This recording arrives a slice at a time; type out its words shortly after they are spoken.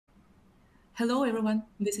Hello, everyone.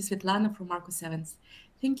 This is Svetlana from Marcus Evans.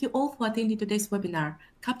 Thank you all for attending today's webinar,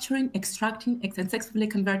 Capturing, Extracting, and Successfully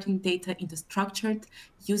Converting Data into Structured,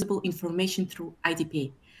 Usable Information through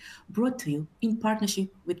IDP, brought to you in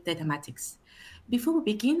partnership with Datamatics. Before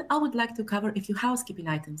we begin, I would like to cover a few housekeeping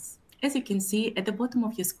items. As you can see, at the bottom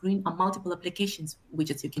of your screen are multiple applications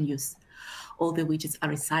widgets you can use. All the widgets are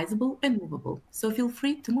resizable and movable, so feel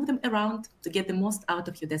free to move them around to get the most out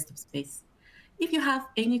of your desktop space. If you have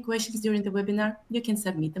any questions during the webinar, you can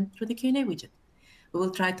submit them through the Q&A widget. We will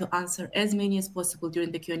try to answer as many as possible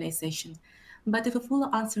during the Q&A session, but if a fuller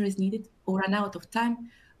answer is needed or run out of time,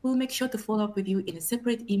 we'll make sure to follow up with you in a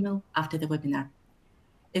separate email after the webinar.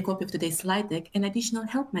 A copy of today's slide deck and additional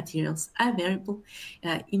help materials are available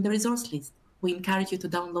in the resource list. We encourage you to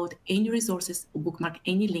download any resources or bookmark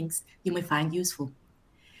any links you may find useful.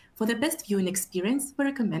 For the best viewing experience, we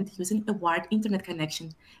recommend using a wired internet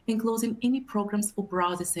connection and closing any programs or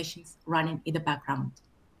browser sessions running in the background.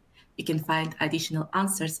 You can find additional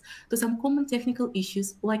answers to some common technical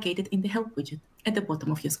issues located in the help widget at the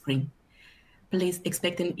bottom of your screen. Please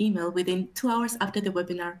expect an email within 2 hours after the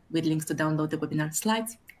webinar with links to download the webinar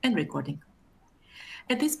slides and recording.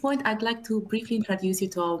 At this point, I'd like to briefly introduce you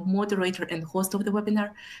to our moderator and host of the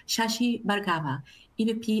webinar, Shashi Bhargava,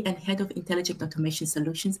 EVP and Head of Intelligent Automation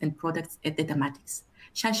Solutions and Products at Datamatics.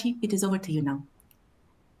 Shashi, it is over to you now.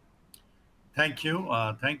 Thank you.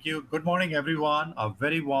 Good morning, everyone. A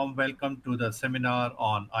very warm welcome to the seminar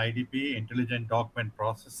on IDP, Intelligent Document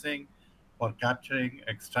Processing, for capturing,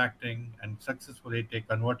 extracting, and successfully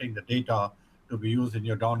converting the data to be used in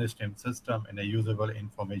your downstream system in a usable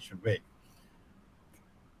information way.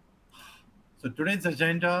 So today's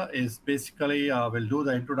agenda is basically, we'll do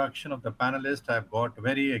the introduction of the panelists. I've got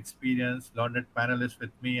very experienced, learned panelists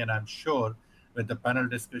with me, and I'm sure with the panel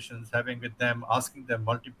discussions, having with them, asking them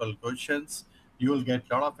multiple questions, you will get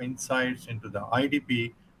a lot of insights into the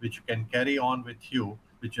IDP, which you can carry on with you,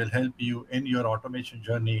 which will help you in your automation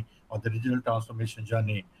journey or the digital transformation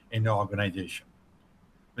journey in your organization.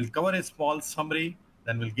 We'll cover a small summary,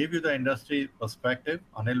 then we'll give you the industry perspective.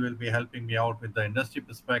 Anil will be helping me out with the industry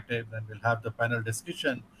perspective, then we'll have the panel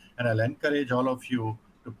discussion, and I'll encourage all of you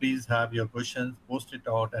to please have your questions, post it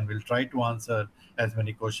out, and we'll try to answer as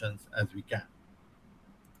many questions as we can.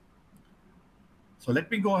 So let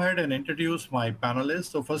me go ahead and introduce my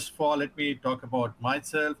panelists. So first of all, let me talk about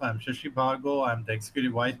myself. I'm Shashi Bhargava. I'm the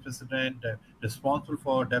Executive Vice President responsible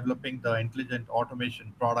for developing the intelligent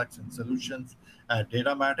automation products and solutions at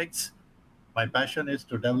Datamatics. My passion is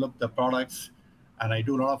to develop the products, and I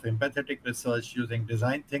do a lot of empathetic research using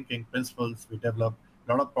design thinking principles. We develop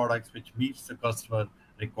a lot of products which meets the customer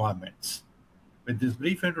requirements. With this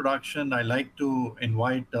brief introduction, I'd like to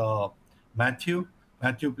invite Matthew.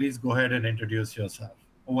 Matthew, please go ahead and introduce yourself.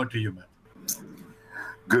 Over to you, Matthew.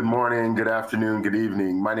 Good morning, good afternoon, good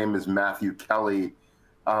evening. My name is Matthew Kelly.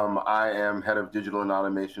 I am head of digital and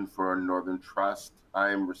automation for Northern Trust. I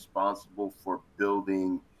am responsible for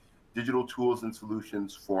building digital tools and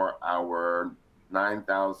solutions for our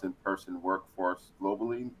 9,000 person workforce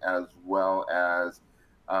globally, as well as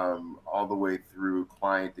all the way through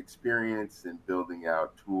client experience and building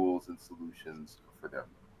out tools and solutions for them.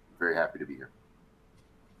 Very happy to be here.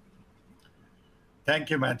 Thank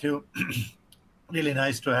you, Matthew. Really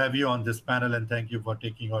nice to have you on this panel, and thank you for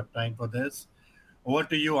taking your time for this. Over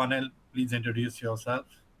to you, Anil. Please introduce yourself.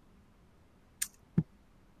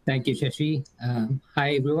 Thank you, Shashi.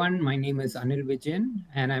 Hi, everyone. My name is Anil Vijayan,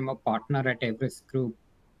 and I'm a partner at Everest Group,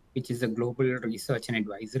 which is a global research and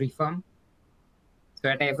advisory firm. So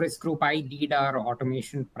at Everest Group, I lead our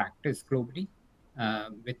automation practice globally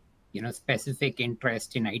with specific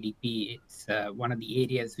interest in IDP. It's one of the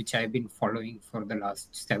areas which I've been following for the last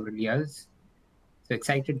several years. So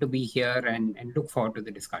excited to be here and look forward to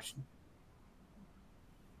the discussion.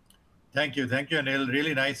 Thank you, Anil.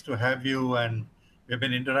 Really nice to have you, and we've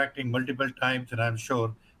been interacting multiple times, and I'm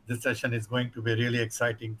sure this session is going to be really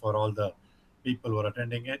exciting for all the people who are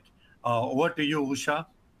attending it. Over to you, Usha,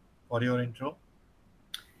 for your intro.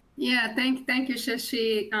 Yeah, thank you,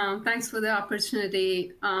 Shashi. Thanks for the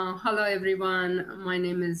opportunity. Hello, everyone. My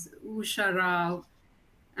name is Usha Rao,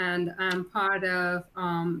 and I'm part of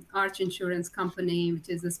Arch Insurance Company, which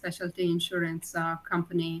is a specialty insurance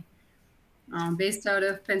company based out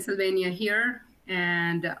of Pennsylvania here.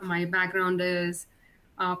 And my background is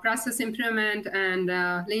process improvement and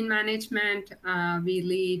lean management. We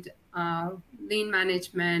lead lean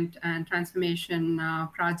management and transformation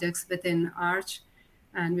projects within Arch.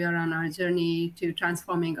 And we are on our journey to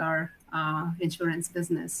transforming our insurance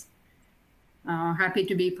business. Happy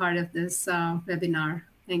to be part of this webinar.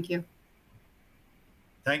 Thank you.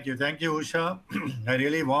 Thank you. Thank you, Usha. A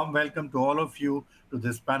really warm welcome to all of you to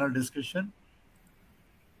this panel discussion.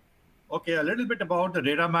 Okay, a little bit about the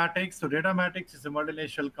Datamatics. So Datamatics is a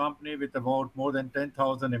multinational company with about more than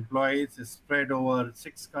 10,000 employees. It's spread over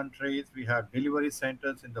 6 countries. We have delivery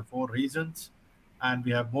centers in the 4 regions, and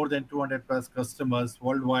we have more than 200 plus customers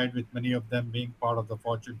worldwide, with many of them being part of the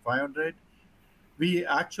Fortune 500. We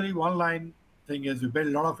actually, one line thing is we build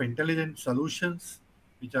a lot of intelligent solutions,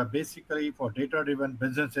 which are basically for data-driven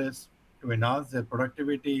businesses to enhance their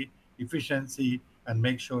productivity, efficiency, and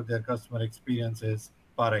make sure their customer experience is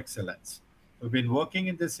par excellence. We've been working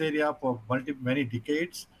in this area for many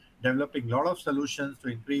decades, developing a lot of solutions to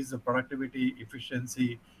increase the productivity,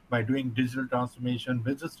 efficiency by doing digital transformation,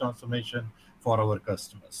 business transformation for our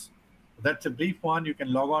customers. That's a brief one. You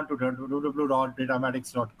can log on to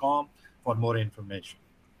www.datamatics.com for more information.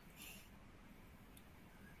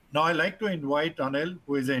 Now, I'd like to invite Anil,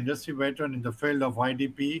 who is an industry veteran in the field of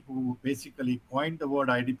IDP, who basically coined the word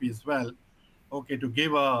IDP as well, okay, to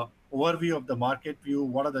give a overview of the market view.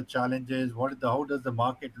 What are the challenges? How does the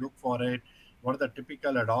market look for it? What are the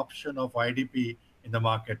typical adoption of IDP in the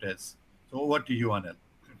market is? So over to you, Anil.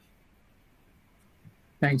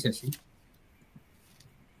 Thanks, Shashi.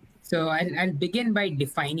 So I'll begin by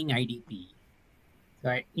defining IDP.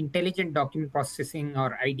 So intelligent document processing,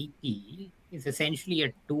 or IDP, is essentially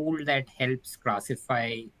a tool that helps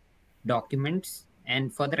classify documents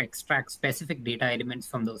and further extract specific data elements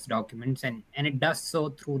from those documents, and it does so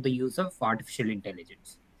through the use of artificial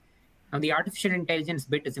intelligence. Now, the artificial intelligence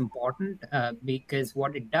bit is important because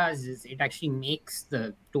what it does is it actually makes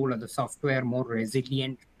the tool or the software more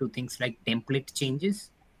resilient to things like template changes,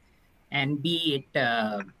 and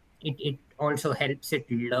it also helps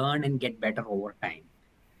it learn and get better over time.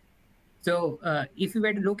 So if you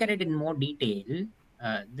were to look at it in more detail,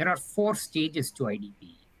 there are 4 stages to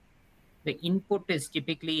IDP. The input is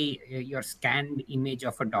typically your scanned image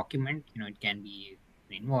of a document. It can be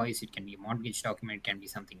an invoice, it can be a mortgage document, it can be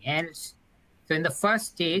something else. So in the first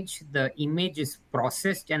stage, the image is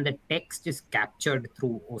processed and the text is captured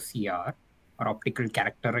through OCR, or optical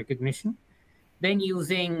character recognition. Then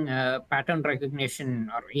using pattern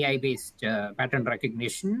recognition or AI-based pattern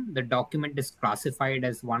recognition, the document is classified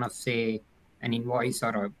as one of, say, an invoice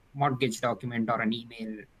or a mortgage document or an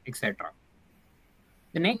email, etc.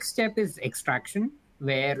 The next step is extraction,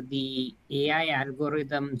 where the AI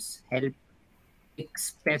algorithms help pick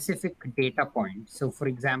specific data points. So for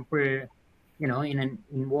example, in an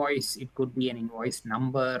invoice, it could be an invoice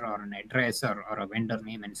number or an address or a vendor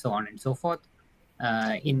name and so on and so forth.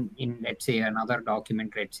 In let's say another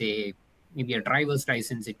document, let's say maybe a driver's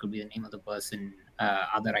license, it could be the name of the person,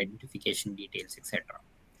 other identification details, etc.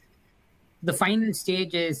 The final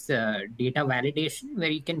stage is data validation, where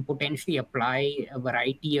you can potentially apply a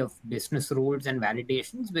variety of business rules and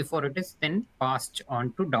validations before it is then passed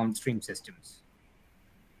on to downstream systems.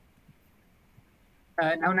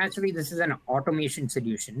 Now, naturally, this is an automation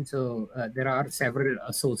solution, so there are several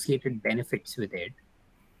associated benefits with it.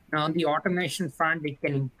 Now, on the automation front, it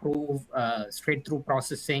can improve straight-through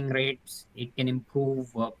processing rates, it can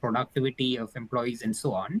improve productivity of employees, and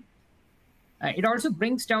so on. It also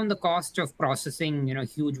brings down the cost of processing,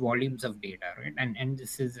 huge volumes of data, right? And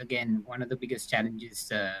this is, again, one of the biggest challenges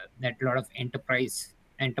that a lot of enterprises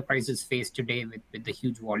face today with the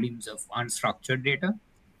huge volumes of unstructured data.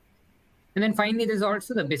 And then finally, there's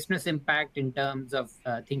also the business impact in terms of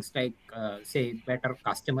things like, say, better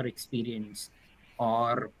customer experience,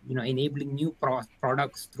 or enabling new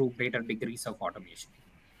products through greater degrees of automation.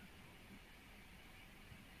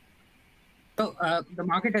 So the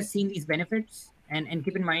market has seen these benefits, and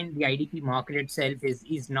keep in mind the IDP market itself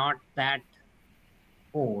is not that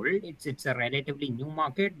old. It's a relatively new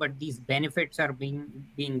market, but these benefits are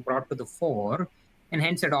being brought to the fore, and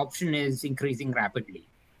hence adoption is increasing rapidly.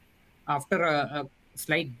 After a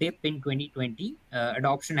slight dip in 2020,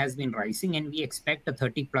 adoption has been rising, and we expect a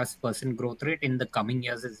 30+% growth rate in the coming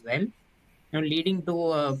years as well, leading to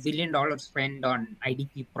a $1 billion spend on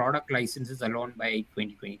IDP product licenses alone by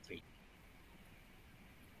 2023.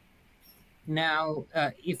 Now,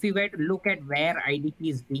 if we were to look at where IDP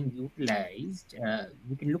is being utilized,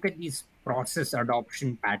 we can look at these process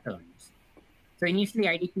adoption patterns. So initially,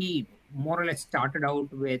 IDP more or less started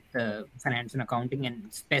out with finance and accounting,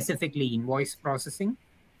 and specifically invoice processing.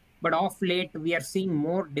 But of late, we are seeing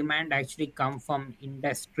more demand actually come from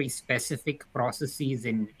industry-specific processes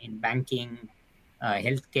in banking,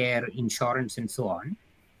 healthcare, insurance, and so on.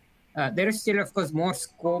 There is still, of course, more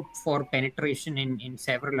scope for penetration in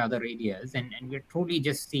several other areas, and we're truly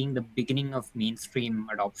just seeing the beginning of mainstream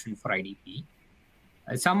adoption for IDP.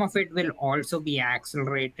 Some of it will also be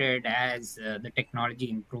accelerated as the technology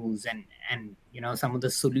improves and some of the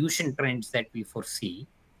solution trends that we foresee,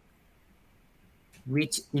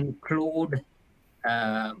 which include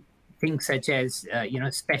things such as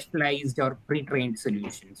specialized or pre-trained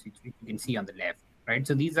solutions, which you can see on the left, right?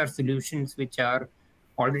 So these are solutions which are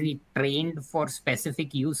already trained for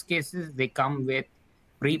specific use cases. They come with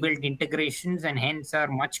pre-built integrations and hence are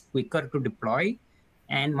much quicker to deploy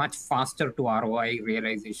and much faster to ROI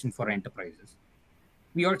realization for enterprises.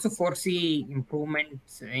 We also foresee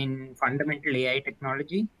improvements in fundamental AI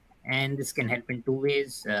technology, and this can help in two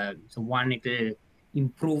ways. So one, it will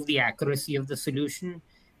improve the accuracy of the solution,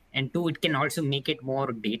 and two, it can also make it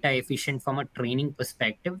more data efficient from a training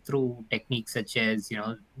perspective through techniques such as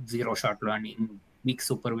zero-shot learning, weak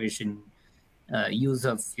supervision, use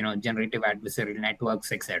of generative adversarial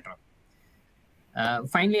networks, etc.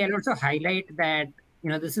 Finally, I'll also highlight that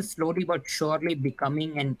this is slowly but surely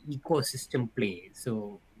becoming an ecosystem play.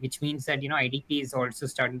 So, which means that IDP is also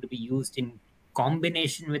starting to be used in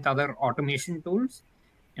combination with other automation tools.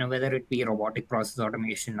 Whether it be robotic process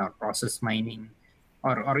automation or process mining,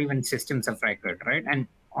 or even systems of record, right? And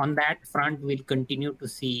on that front, we'll continue to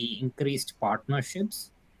see increased partnerships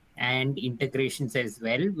and integrations as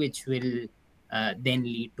well, which will then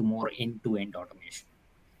lead to more end-to-end automation.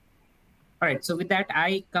 All right, so with that,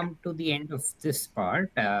 I come to the end of this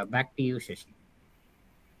part. Back to you, Shashi.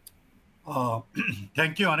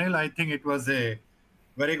 Thank you, Anil. I think it was a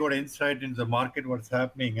very good insight into the market, what's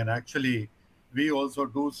happening. And actually, we also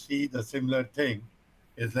do see the similar thing.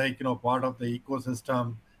 It's like, part of the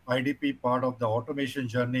ecosystem, IDP, part of the automation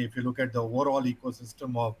journey. If you look at the overall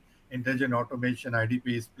ecosystem of intelligent automation, IDP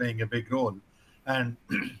is playing a big role. And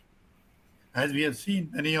as we have seen,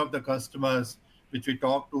 many of the customers which we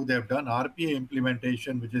talk to, they've done RPA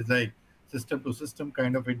implementation, which is like system to system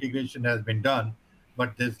kind of integration has been done.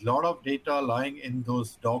 But there's a lot of data lying in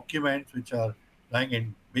those documents, which are lying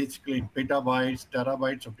in basically in petabytes,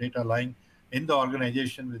 terabytes of data lying in the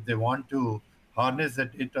organization, which they want to harness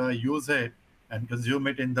that data, use it, and consume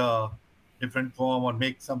it in the different form or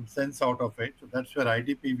make some sense out of it. So that's where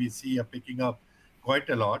IDP we see are picking up quite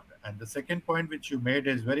a lot. And the second point which you made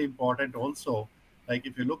is very important also. Like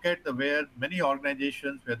if you look at the where many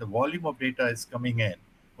organizations where the volume of data is coming in,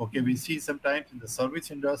 okay, we see sometimes in the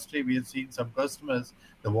service industry, we have seen some customers,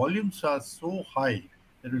 the volumes are so high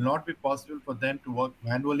that it will not be possible for them to work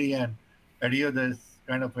manually and adhere this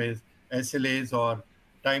kind of SLAs or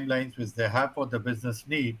timelines which they have for the business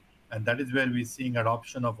need. And that is where we're seeing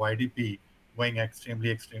adoption of IDP going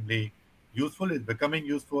extremely useful. It's becoming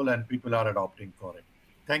useful and people are adopting for it.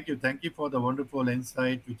 Thank you. Thank you for the wonderful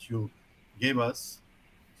insight which you gave us.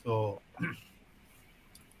 So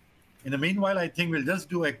in the meanwhile, I think we'll just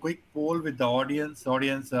do a quick poll with the audience.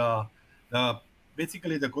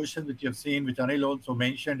 Basically the question which you've seen, which Anil also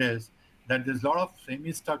mentioned, is that there's a lot of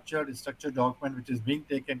semi-structured, structured document which is being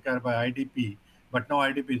taken care of by IDP, but now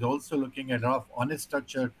IDP is also looking at a lot of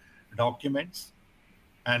unstructured documents.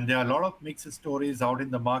 And there are a lot of mixed stories out in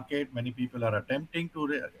the market. Many people are attempting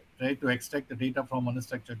to try to extract the data from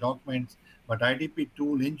unstructured documents, but IDP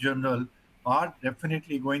tool in general are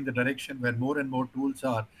definitely going the direction where more and more tools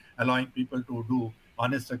are allowing people to do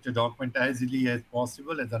unstructured document as easily as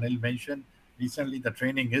possible. As Anil mentioned, recently the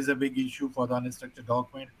training is a big issue for the unstructured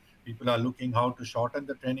document. People are looking how to shorten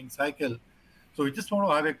the training cycle. So we just want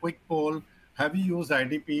to have a quick poll. Have you used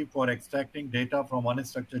IDP for extracting data from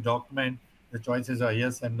unstructured document? The choices are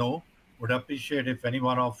yes and no. Would appreciate if any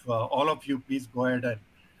one of all of you please go ahead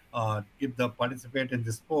and participate in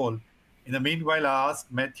this poll. In the meanwhile, I ask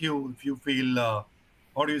Matthew if you feel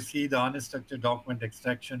how do you see the unstructured document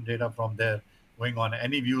extraction data from there going on?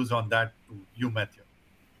 Any views on that to you, Matthew?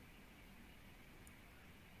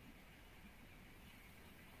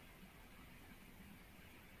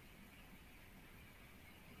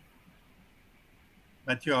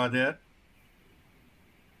 Matthew, are there?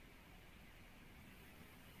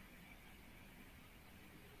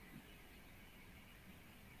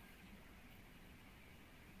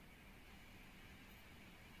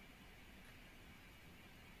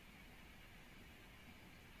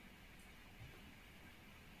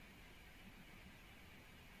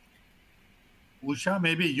 Usha,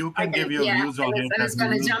 maybe you can give your views on it. I was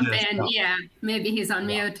going to jump in. Yeah, maybe he's on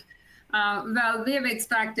mute. Well, we have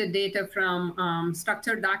extracted data from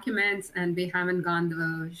structured documents, and we haven't gone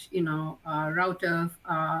the route of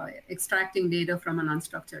extracting data from an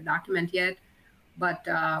unstructured document yet. But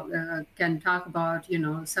can talk about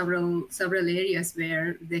several areas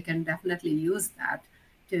where they can definitely use that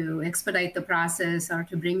to expedite the process or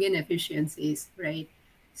to bring in efficiencies, right?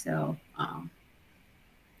 So,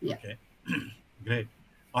 yeah. Okay. Great.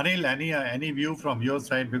 Anil, any view from your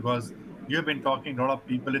side? Because you've been talking to a lot of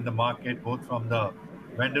people in the market, both from the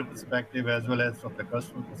vendor perspective as well as from the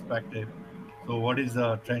customer perspective. So what is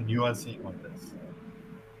the trend you are seeing on this?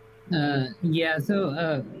 Yeah,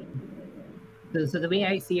 so the way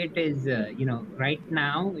I see it is, right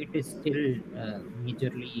now it is still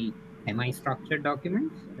majorly semi-structured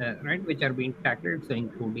documents, right, which are being tackled. So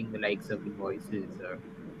including the likes of invoices,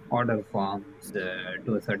 order forms,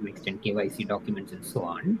 to a certain extent KYC documents, and so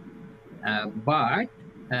on. But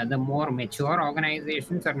the more mature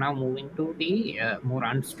organizations are now moving to the more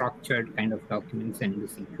unstructured kind of documents, and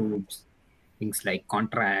this includes things like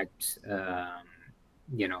contracts,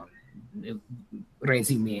 you know,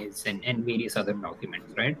 resumes, and various other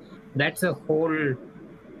documents, right? That's a whole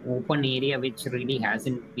open area which really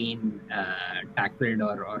hasn't been tackled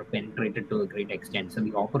or penetrated to a great extent. So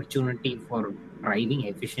the opportunity for driving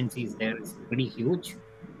efficiencies there is pretty huge.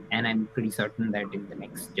 And I'm pretty certain that in the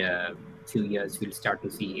next few years, we'll start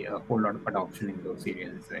to see a whole lot of adoption in those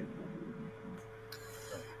areas as well.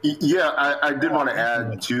 Yeah, I did want to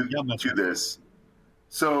add to Yeah, this.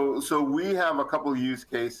 So we have a couple of use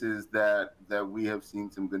cases that we have seen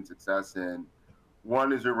some good success in.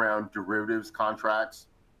 One is around derivatives contracts.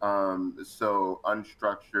 So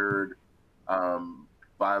unstructured,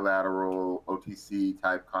 bilateral OTC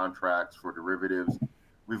type contracts for derivatives.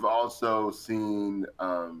 We've also seen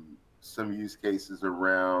some use cases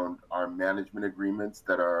around our management agreements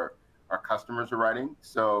that our customers are writing.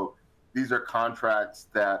 So these are contracts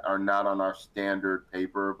that are not on our standard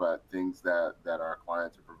paper, but things that our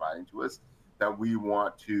clients are providing to us that we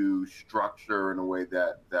want to structure in a way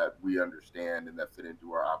that we understand and that fit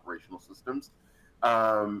into our operational systems.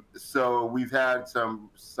 So we've had some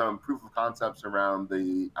proof of concepts around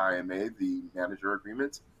the IMA, the manager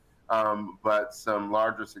agreements, but some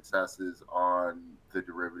larger successes on the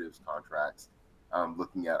derivatives contracts,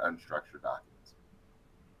 looking at unstructured documents.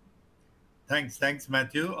 Thanks,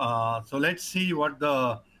 Matthew. So let's see what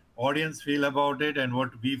the audience feel about it and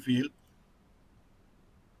what we feel.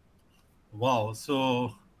 Wow.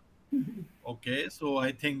 So, okay. So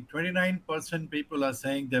I think 29% people are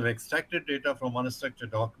saying they've extracted data from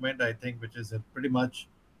unstructured document, I think, which is pretty much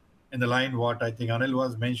in the line what I think Anil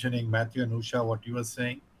was mentioning, Matthew and Usha, what you were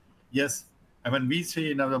saying. Yes. I mean, we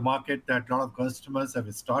see in the market that a lot of customers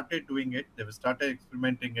have started doing it. They've started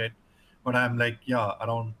experimenting it. But I'm like, yeah,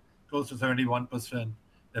 around close to 71%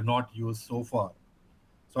 they've not used so far.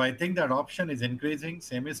 So I think that option is increasing.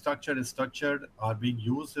 Semi-structured and structured are being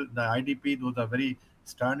used in the IDP. Those are very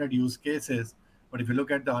standard use cases. But if you look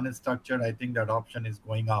at the unstructured, I think that option is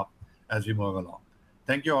going up as we move along.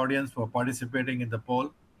 Thank you, audience, for participating in the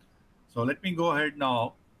poll. So let me go ahead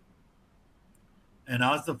now and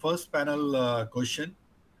ask the first panel question.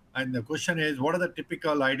 And the question is, what are the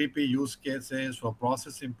typical IDP use cases for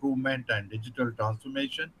process improvement and digital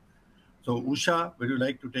transformation? So Usha, would you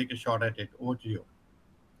like to take a shot at it? Over to you.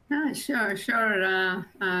 Sure,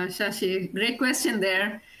 Shashi. Great question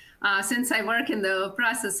there. Since I work in the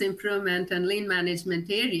process improvement and lean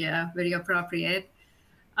management area, very appropriate.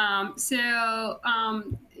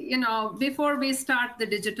 Before we start the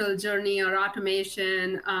digital journey or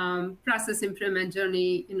automation, process improvement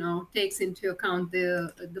journey, takes into account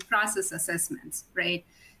the process assessments, right?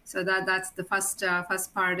 So that's the first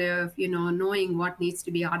part of, knowing what needs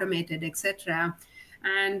to be automated, et cetera.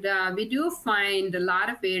 And we do find a lot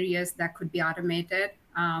of areas that could be automated,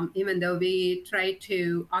 even though we try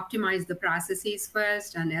to optimize the processes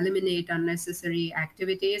first and eliminate unnecessary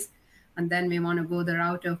activities. And then we want to go the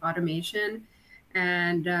route of automation.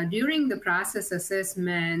 And during the process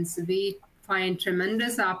assessments, we find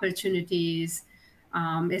tremendous opportunities,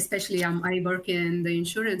 especially I work in the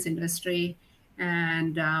insurance industry,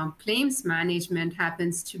 and claims management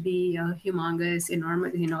happens to be a humongous,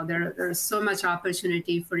 enormous, there's so much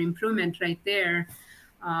opportunity for improvement right there,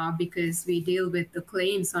 because we deal with the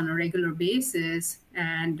claims on a regular basis.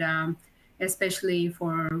 And especially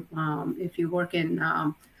for if you work in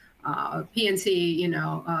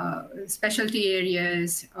PNC, specialty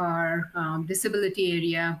areas or disability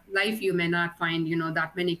area, life, you may not find,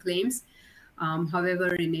 that many claims.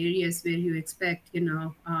 However, in areas where you expect,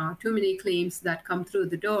 too many claims that come through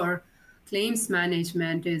the door, claims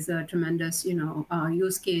management is a tremendous,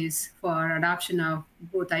 use case for adoption of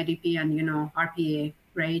both IDP and, RPA,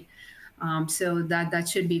 right? So that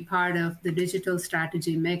should be part of the digital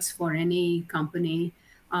strategy mix for any company.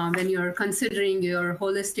 When you're considering your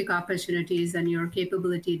holistic opportunities and your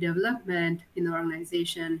capability development in the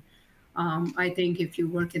organization, I think if you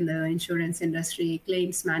work in the insurance industry,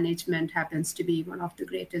 claims management happens to be one of the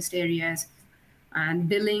greatest areas. And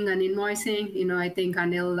billing and invoicing, I think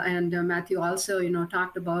Anil and Matthew also,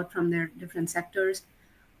 talked about from their different sectors.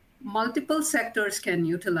 Multiple sectors can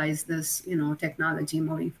utilize this, technology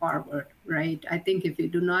moving forward, right? I think if we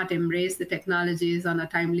do not embrace the technologies on a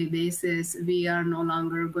timely basis, we are no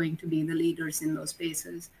longer going to be the leaders in those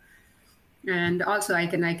spaces. And also, I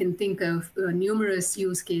can think of numerous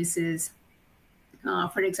use cases.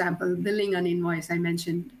 For example, billing and invoice I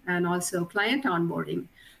mentioned, and also client onboarding.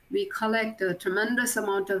 We collect a tremendous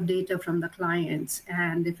amount of data from the clients,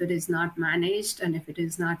 and if it is not managed and if it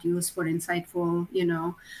is not used for insightful,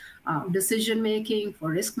 decision making, for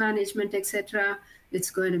risk management, etc.,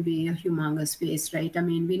 it's going to be a humongous space, right? I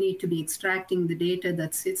mean, we need to be extracting the data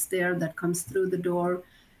that sits there, that comes through the door,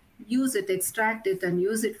 use it, extract it, and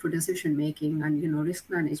use it for decision making and risk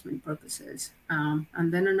management purposes.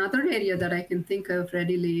 And then another area that I can think of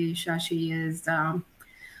readily, Shashi, is the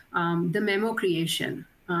memo creation.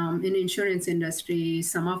 In insurance industry,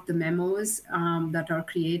 some of the memos that are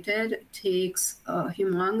created takes a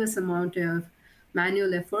humongous amount of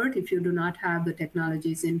manual effort if you do not have the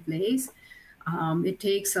technologies in place. It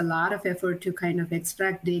takes a lot of effort to kind of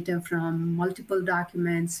extract data from multiple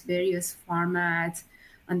documents, various formats,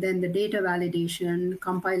 and then the data validation,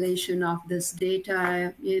 compilation of this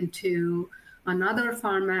data into another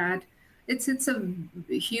format. It's a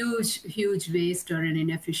huge waste or an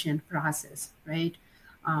inefficient process, right?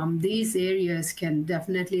 These areas can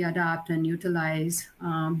definitely adapt and utilize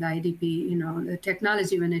the IDP, the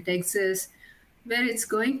technology when it exists, where it's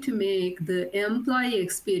going to make the employee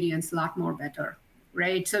experience a lot more better,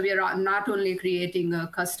 right? So we are not only creating a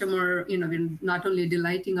customer, we're not only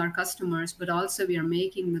delighting our customers, but also we are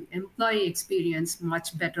making the employee experience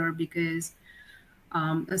much better because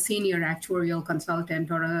a senior actuarial consultant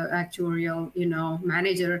or a actuarial,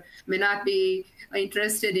 manager may not be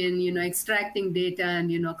interested in, extracting data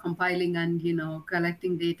and, compiling and,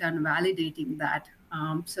 collecting data and validating that.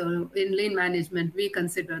 So in lean management, we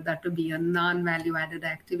consider that to be a non-value added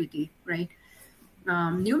activity, right?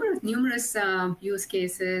 Numerous use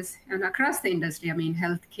cases and across the industry. I mean,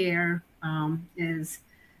 healthcare is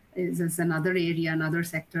another area, another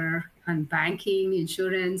sector, and banking,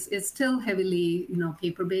 insurance is still heavily,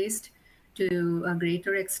 paper-based to a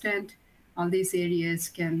greater extent. All these areas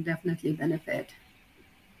can definitely benefit.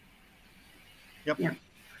 Yep. Yeah.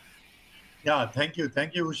 Yeah, thank you,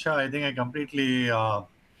 Usha. I think I completely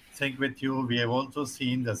sync with you. We have also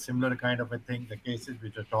seen the similar kind of a thing, the cases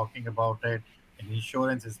which are talking about it in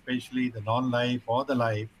insurance, especially the non-life or the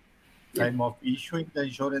life, time of issuing the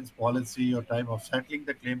insurance policy or time of settling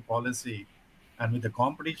the claim policy. And with the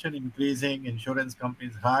competition increasing, insurance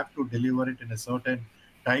companies have to deliver it in a certain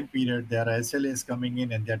time period. There are SLAs coming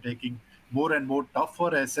in and they're taking more and more tougher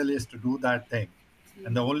SLAs to do that thing.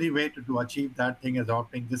 And the only way to achieve that thing is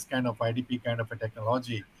adopting this kind of IDP kind of a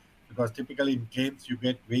technology, because typically in claims, you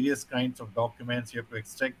get various kinds of documents. You have to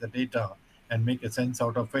extract the data and make a sense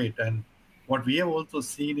out of it. And what we have also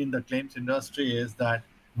seen in the claims industry is that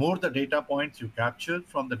more the data points you capture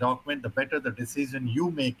from the document, the better the decision you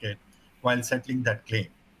make it while settling that claim.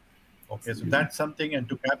 Okay, so that's something. And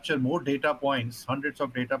to capture more data points, hundreds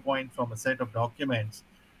of data points from a set of documents,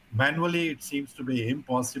 manually, it seems to be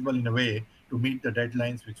impossible in a way to meet the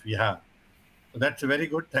deadlines which we have. So that's a very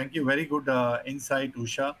good. Thank you. Very good insight,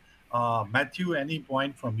 Usha. Matthew, any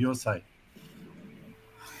point from your side?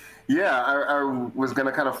 Yeah, I was going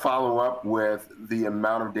to kind of follow up with the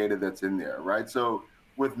amount of data that's in there, right? So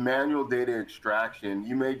with manual data extraction,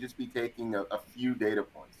 you may just be taking a few data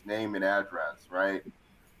points, name and address, right?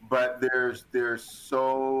 But there's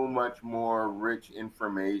so much more rich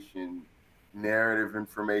information, narrative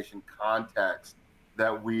information, context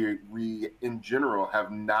that we in general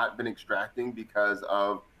have not been extracting because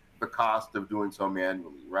of the cost of doing so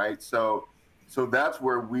manually, right? So that's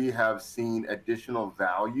where we have seen additional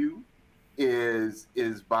value is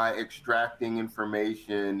by extracting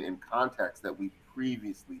information in context that we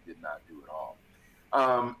previously did not do at all.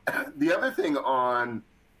 The other thing on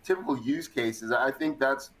typical use cases, I think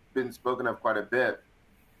that's been spoken of quite a bit.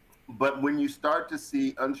 But when you start to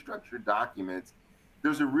see unstructured documents,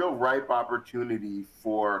 there's a real ripe opportunity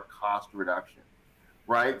for cost reduction,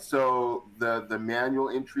 right? So the manual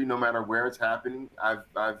entry, no matter where it's happening,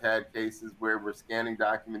 I've had cases where we're scanning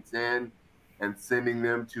documents in and sending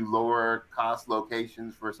them to lower cost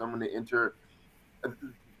locations for someone to enter.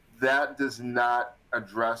 That does not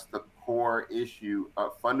address the core issue, a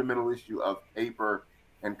fundamental issue of paper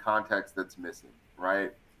and context that's missing,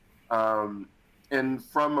 right? And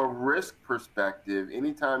from a risk perspective,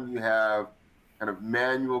 anytime you have kind of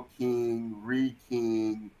manual keying,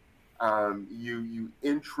 rekeying, you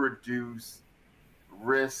introduce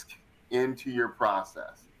risk into your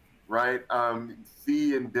process, right?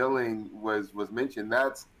 Fee and billing was mentioned.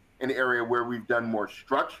 That's an area where we've done more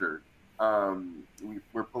structured.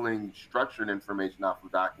 We're pulling structured information off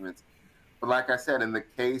of documents. But like I said, in the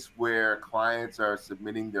case where clients are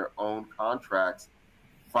submitting their own contracts,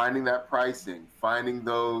 finding that pricing, finding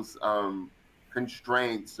those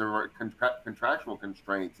constraints or contractual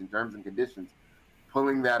constraints in terms and conditions,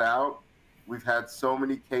 pulling that out. We've had so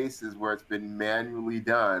many cases where it's been manually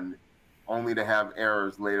done only to have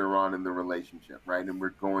errors later on in the relationship, right? And we're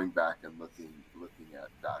going back and looking at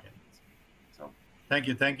documents. So thank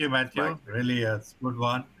you, Matthew. Really a good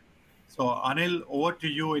one. So Anil, over to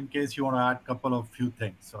you in case you want to add a couple of few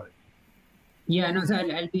things. Sorry. Yeah, no, so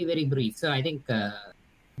I'll be very brief. So I think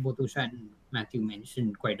both Usha and Matthew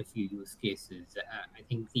mentioned quite a few use cases. I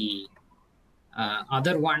think the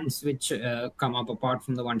other ones which come up apart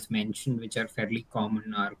from the ones mentioned, which are fairly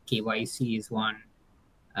common, are KYC is one.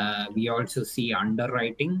 We also see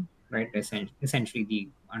underwriting, right? Essentially the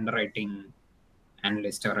underwriting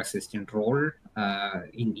analyst or assistant role.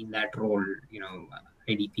 In that role,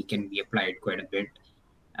 IDP can be applied quite a bit.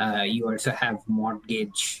 You also have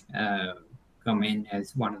mortgage come in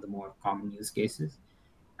as one of the more common use cases.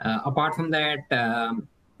 Apart from that,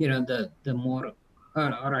 the more,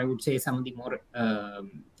 or I would say some of the more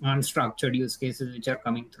unstructured use cases which are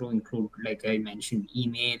coming through include, like I mentioned,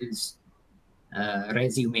 emails,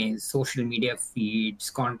 resumes, social media feeds,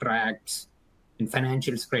 contracts, and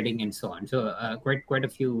financial spreading, and so on. So quite a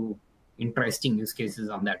few interesting use cases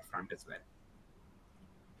on that front as well.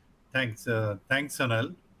 Thanks,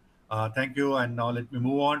 Anil. Thank you. And now let me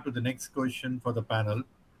move on to the next question for the panel.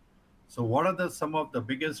 So what are some of the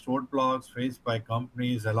biggest roadblocks faced by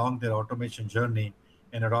companies along their automation journey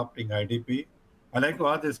in adopting IDP? I'd like to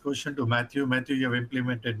ask this question to Matthew. Matthew, you have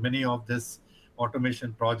implemented many of these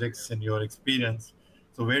automation projects in your experience.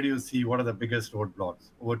 So where do you see what are the biggest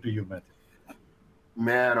roadblocks? Over to you, Matthew.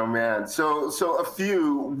 Man, oh man. So a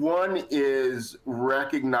few. One is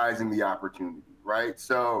recognizing the opportunity, right?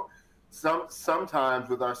 So sometimes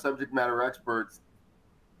with our subject matter experts,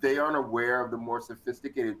 they aren't aware of the more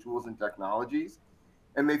sophisticated tools and technologies,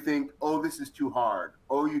 and they think, oh, this is too hard.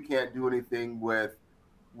 Oh, you can't do anything with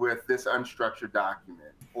this unstructured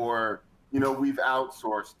document, or we've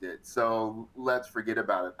outsourced it, so let's forget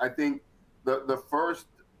about it. I think the first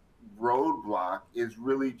roadblock is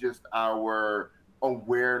really just our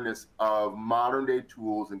awareness of modern day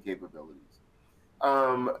tools and capabilities.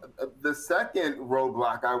 The second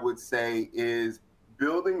roadblock I would say is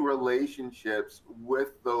building relationships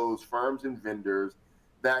with those firms and vendors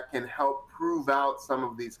that can help prove out some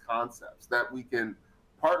of these concepts, that we can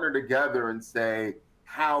partner together and say,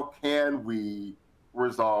 how can we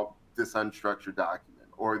resolve this unstructured document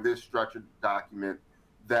or this structured document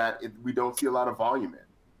that we don't see a lot of volume in,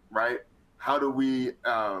 right? How do we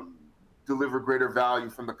deliver greater value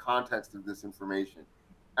from the context of this information?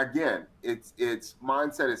 Again, it's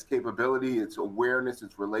mindset, it's capability, it's awareness,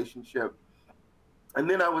 it's relationship. And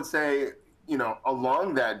then I would say,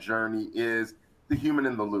 along that journey is the human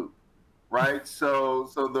in the loop, right? So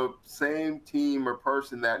the same team or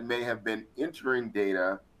person that may have been entering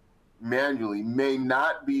data manually may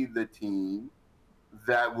not be the team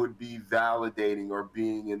that would be validating or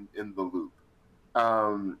being in the loop.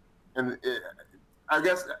 I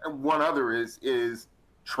guess one other is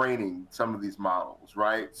training some of these models,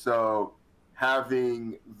 right? So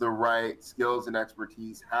having the right skills and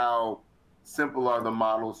expertise, how simple are the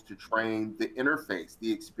models to train, the interface,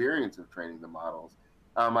 the experience of training the models,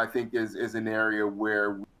 I think is an area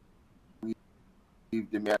where we've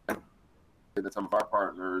demanded that some of our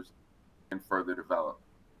partners can further develop.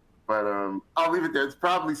 But I'll leave it there. It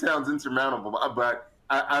probably sounds insurmountable, but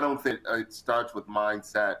I don't think it starts with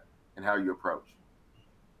mindset and how you approach.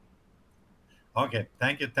 Okay,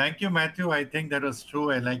 thank you, Matthew. I think that was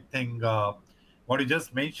true. I like what you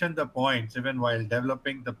just mentioned, the points, even while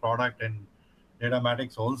developing the product and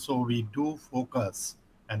Datamatics also, we do focus.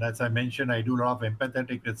 And as I mentioned, I do a lot of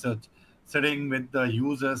empathetic research, sitting with the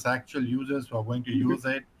users, actual users who are going to use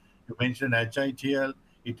it. You mentioned HITL.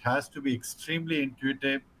 It has to be extremely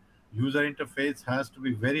intuitive. User interface has to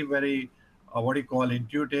be very, very,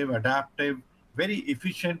 intuitive, adaptive, very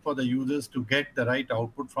efficient for the users to get the right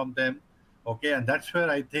output from them. Okay, and that's where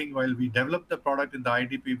I think while we develop the product in the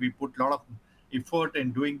IDP, we put a lot of effort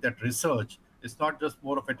in doing that research. It's not just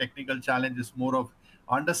more of a technical challenge, it's more of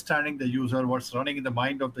understanding the user, what's running in the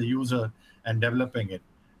mind of the user and developing it.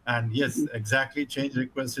 And yes, exactly, change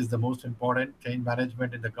request is the most important, change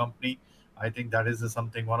management in the company. I think that is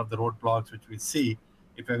one of the roadblocks which we see.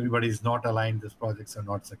 If everybody is not aligned, these projects are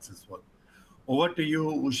not successful. Over to you,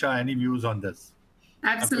 Usha, any views on this?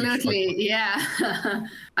 Absolutely, yeah.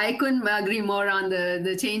 I couldn't agree more on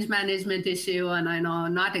the change management issue, and I know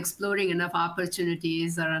not exploring enough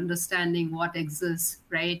opportunities or understanding what exists,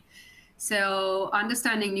 right? So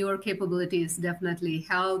understanding newer capabilities definitely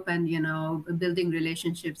help, and building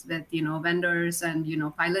relationships with vendors and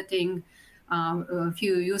piloting a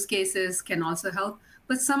few use cases can also help.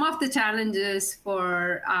 But some of the challenges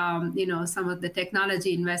for some of the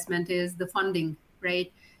technology investment is the funding,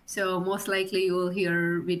 right? So most likely you will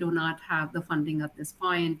hear we do not have the funding at this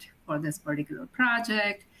point for this particular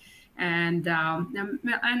project. And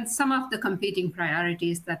some of the competing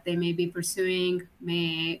priorities that they may be pursuing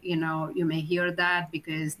you may hear that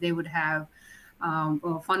because they would have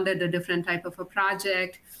funded a different type of a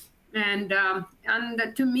project. And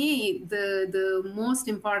to me, the most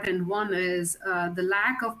important one is the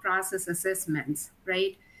lack of process assessments,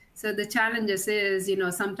 right? So the challenges is,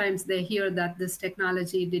 sometimes they hear that this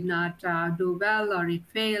technology did not do well or it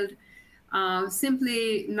failed,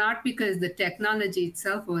 simply not because the technology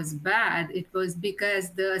itself was bad. It was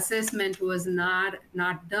because the assessment was not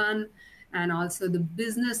done, and also the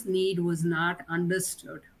business need was not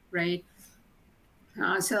understood, right?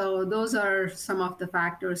 So those are some of the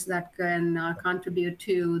factors that can contribute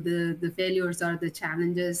to the failures or the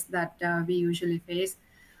challenges that we usually face.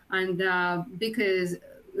 And because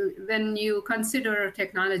when you consider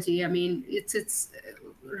technology, I mean, it's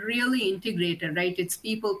really integrated, right? It's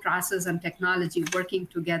people, process, and technology working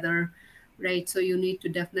together, right? So you need to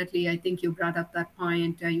definitely, I think you brought up that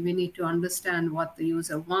point, we need to understand what the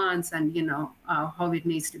user wants and, how it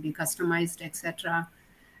needs to be customized, etc.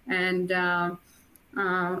 And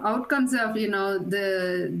outcomes of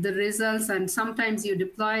the results, and sometimes you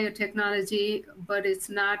deploy a technology but it's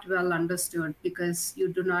not well understood because you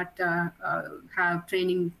do not have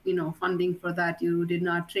training funding for that. You did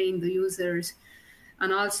not train the users,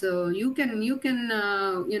 and also you can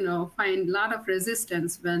find a lot of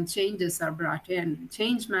resistance when changes are brought in.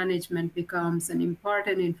 Change management becomes an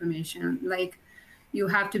important information. Like, you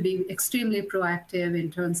have to be extremely proactive in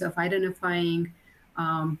terms of identifying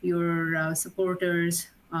your supporters,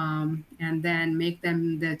 and then make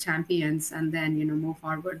them the champions, and then move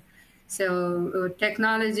forward. So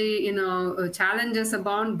technology, challenges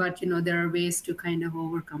abound, but there are ways to kind of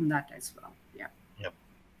overcome that as well. Yeah. Yep.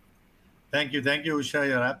 Thank you, Usha.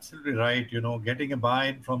 You're absolutely right. Getting a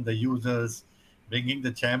buy-in from the users, bringing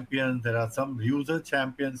the champions. There are some user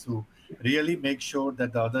champions who really make sure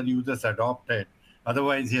that the other users adopt it.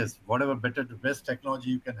 Otherwise, yes, whatever the best technology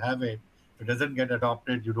you can have it, if it doesn't get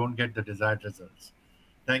adopted, you don't get the desired results.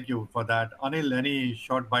 Thank you for that. Anil, any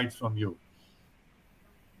short bites from you?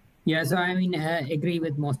 Yeah, so I mean, agree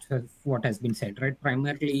with most of what has been said, right?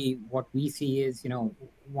 Primarily, what we see is,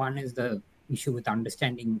 one is the issue with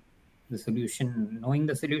understanding the solution, knowing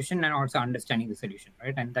the solution, and also understanding the solution,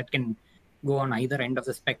 right? And that can go on either end of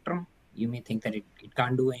the spectrum. You may think that it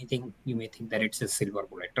can't do anything. You may think that it's a silver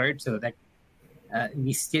bullet, right? So that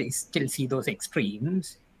we still see those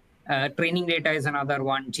extremes. Training data is another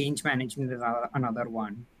one. Change management is another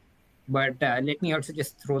one. But let me also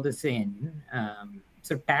just throw this in.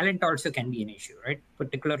 So talent also can be an issue, right?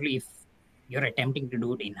 Particularly if you're attempting to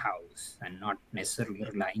do it in-house and not necessarily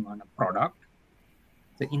relying on a product.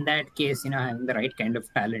 So in that case, having the right kind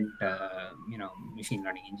of talent, machine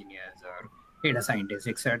learning engineers or data scientists,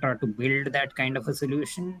 etc., to build that kind of a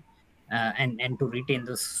solution and to retain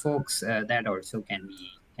those folks, that also can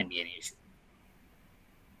be an issue.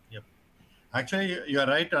 Yep. Actually, you're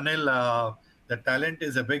right, Anil. The talent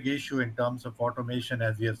is a big issue in terms of automation,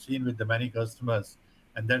 as we have seen with the many customers.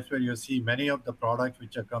 And that's where you see many of the products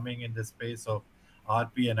which are coming in the space of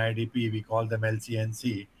RP and IDP. We call them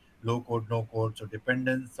LCNC, low code, no code. So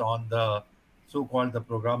dependence on the so-called the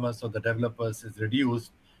programmers or the developers is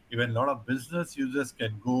reduced. Even a lot of business users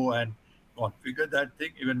can go and configure that thing.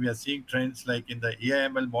 Even we are seeing trends like in the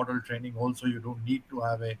AIML model training also, you don't need to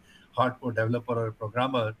have a hardcore developer or a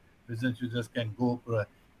programmer. Business users can go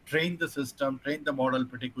train the system, train the model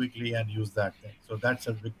pretty quickly and use that thing. So that's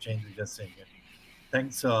a big change we just saying it.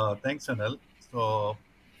 Thanks, Anil. So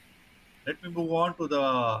let me move on to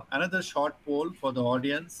the another short poll for the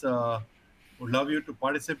audience. Would love you to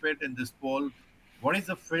participate in this poll. What is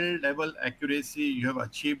the field level accuracy you have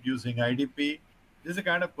achieved using IDP? This is the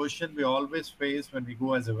kind of question we always face when we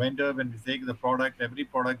go as a vendor, when we take the product. Every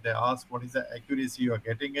product they ask, what is the accuracy you are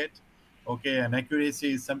getting it? Okay, and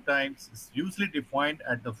accuracy is usually defined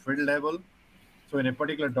at the field level. So in a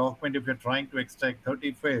particular document, if you're trying to extract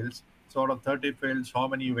 30 fields, so out of 30 fields, how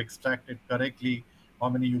many you extracted correctly, how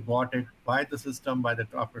many you got it by the system,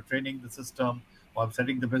 after training the system, or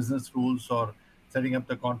setting the business rules, or setting up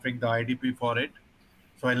the config, the IDP for it.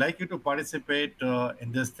 So I'd like you to participate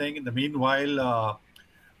in this thing. In the meanwhile,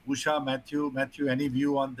 Usha, Matthew, any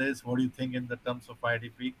view on this? What do you think in the terms of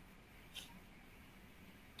IDP?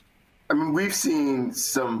 I mean, we've seen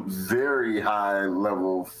some very high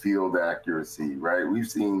level field accuracy, right? We've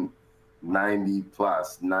seen 90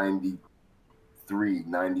 plus, 93,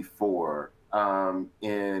 94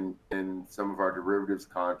 in some of our derivatives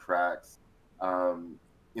contracts.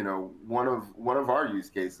 You know, one of our use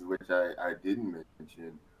cases, which I didn't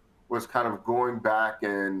mention, was kind of going back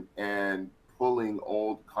and pulling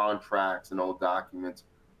old contracts and old documents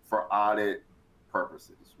for audit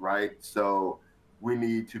purposes, right? So we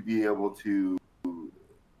need to be able to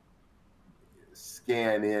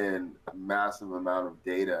scan in a massive amount of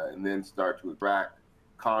data and then start to extract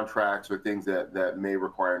contracts or things that may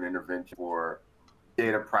require an intervention for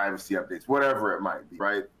data privacy updates, whatever it might be,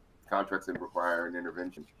 right? Contracts that require an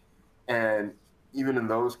intervention. And even in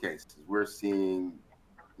those cases, we're seeing,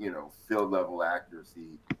 you know, field level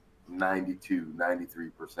accuracy 92,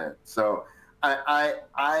 93%. So I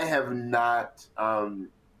have not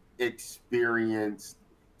experienced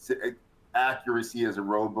accuracy as a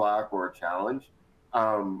roadblock or a challenge,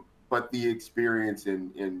 but the experience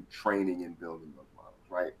in training and building those models,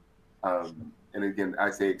 right? And again,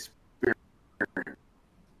 I say experience.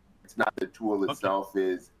 It's not the tool itself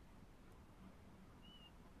is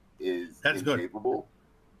That's incapable.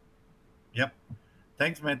 Good. Yep.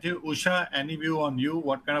 Thanks, Matthew. Usha, any view on you?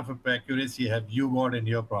 What kind of accuracy have you got in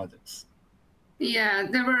your projects? Yeah,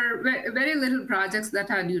 there were very little projects that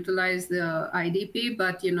had utilized the IDP,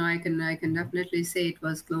 but you know, I can definitely say it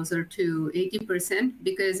was closer to 80%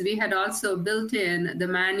 because we had also built in the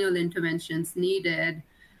manual interventions needed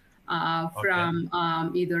from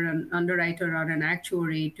either an underwriter or an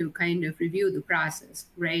actuary to kind of review the process,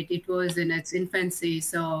 right? It was in its infancy,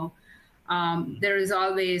 so there is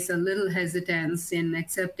always a little hesitance in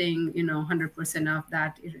accepting, you know, 100% of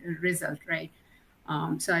that result, right?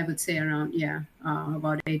 So I would say around,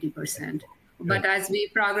 about 80%. But as we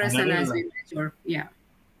progress and as we mature, yeah.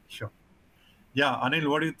 Sure. Yeah, Anil,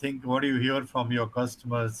 what do you think? What do you hear from your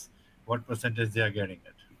customers? What percentage they are getting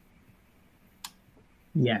it?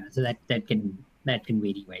 Yeah, so that can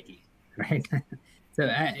vary widely, right? So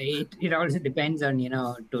it also depends on, you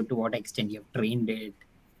know, to what extent you've trained it,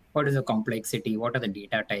 what is the complexity, what are the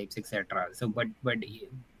data types, etc. So, but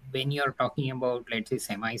when you're talking about, let's say,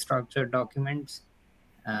 semi-structured documents,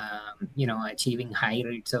 you know, achieving high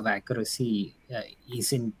rates of accuracy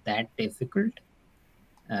isn't that difficult.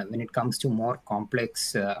 When it comes to more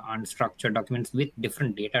complex unstructured documents with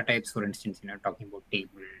different data types, for instance, you know, talking about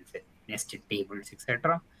tables, nested tables,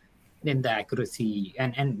 etc., then the accuracy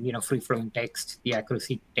and you know, free-flowing text, the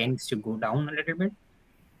accuracy tends to go down a little bit.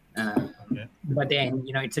 But then,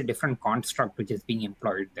 you know, it's a different construct which is being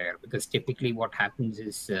employed there, because typically what happens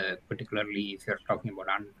is, particularly if you're talking about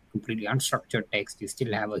completely unstructured text, you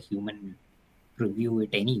still have a human review it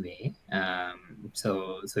anyway.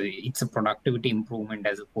 So it's a productivity improvement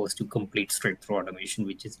as opposed to complete straight-through automation,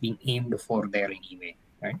 which is being aimed for there anyway,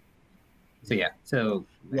 right? So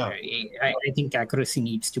I think accuracy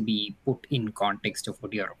needs to be put in context of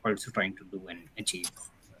what you're also trying to do and achieve.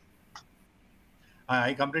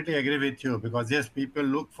 I completely agree with you, because yes, people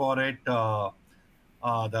look for it, the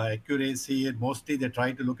accuracy, and mostly they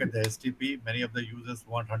try to look at the STP. Many of the users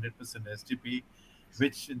want 100% STP,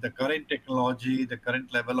 which in the current technology, the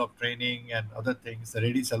current level of training and other things, the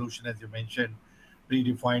ready solution, as you mentioned,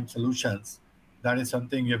 predefined solutions, that is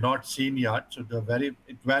something you've not seen yet. So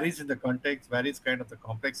it varies in the context, varies kind of the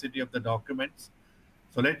complexity of the documents.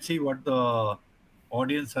 So let's see what the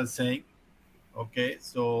audience is saying. Okay,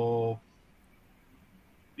 so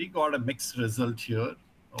we got a mixed result here.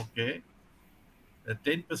 Okay, the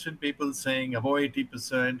 10% people saying above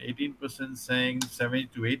 80%, 18% saying 70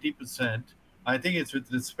 to 80%. I think it's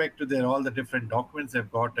with respect to all the different documents they've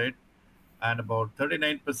got it, and about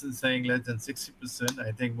 39% saying less than 60%.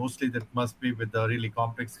 I think mostly that must be with the really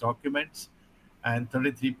complex documents, and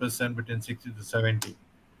 33% between 60 to 70.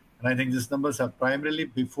 And I think these numbers are primarily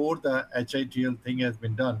before the HITL thing has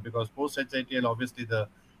been done, because post HITL, obviously the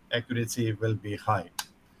accuracy will be high.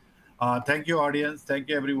 Thank you, audience. Thank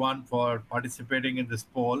you, everyone, for participating in this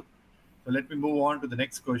poll. So let me move on to the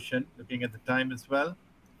next question, looking at the time as well.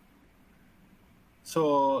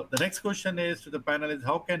 So the next question is to the panel is,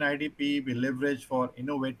 how can IDP be leveraged for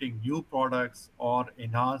innovating new products or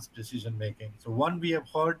enhanced decision making? So one, we have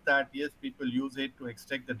heard that, yes, people use it to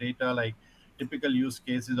extract the data, like typical use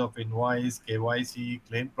cases of invoice, KYC,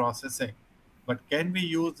 claim processing. But can we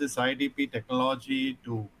use this IDP technology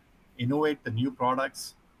to innovate the new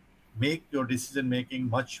products, make your decision making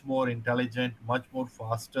much more intelligent, much more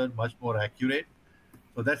faster, much more accurate?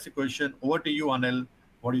 So that's the question. Over to you, Anil.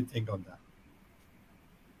 What do you think on that?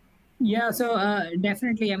 Yeah, so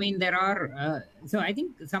definitely, I mean, there are, so I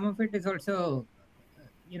think some of it is also,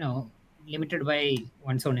 limited by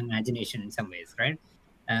one's own imagination in some ways, right?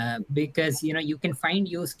 Because, you can find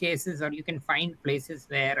use cases or you can find places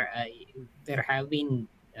where there have been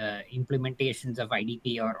implementations of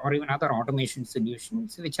IDP or even other automation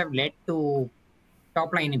solutions which have led to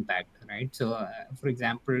top line impact, right? So, for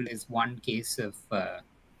example, is one case of,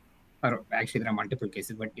 or actually there are multiple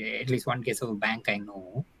cases, but at least one case of a bank I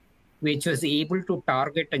know, which was able to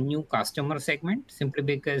target a new customer segment simply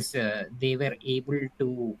because they were able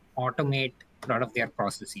to automate a lot of their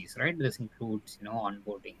processes, right? This includes,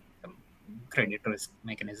 onboarding, some credit risk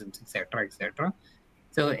mechanisms, etc., etc.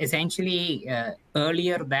 So essentially,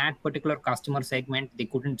 earlier that particular customer segment they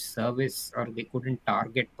couldn't service or they couldn't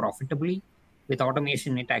target profitably. With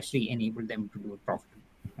automation, it actually enabled them to do it profitably,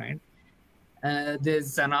 right?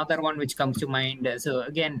 There's another one which comes to mind. So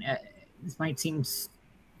again, this might seem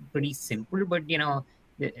pretty simple, but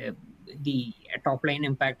the top line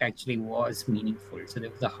impact actually was meaningful. So there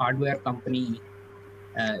was a hardware company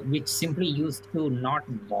which simply used to not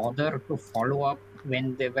bother to follow up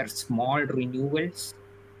when there were small renewals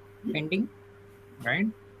pending, right?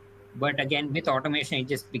 But again, with automation, it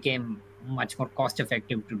just became much more cost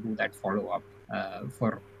effective to do that follow up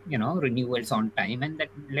for renewals on time, and that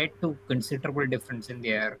led to considerable difference in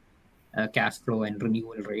their cash flow and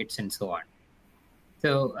renewal rates and so on.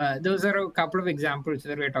 So those are a couple of examples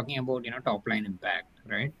where we're talking about top line impact,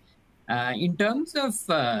 right? In terms of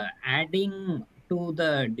adding to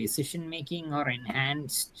the decision making or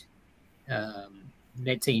enhanced,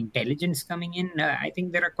 let's say, intelligence coming in, I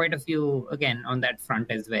think there are quite a few again on that front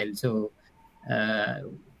as well. So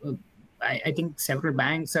I think several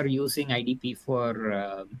banks are using IDP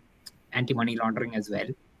for anti-money laundering as well,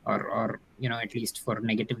 or at least for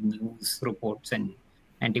negative news reports and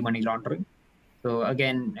anti-money laundering. So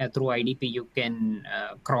again, through IDP, you can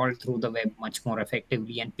crawl through the web much more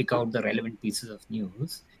effectively and pick out the relevant pieces of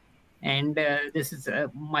news. And this is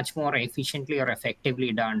much more efficiently or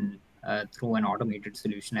effectively done through an automated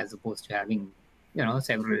solution as opposed to having,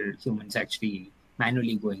 several humans actually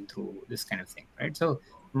manually going through this kind of thing, right? So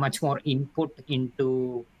much more input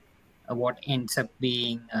into what ends up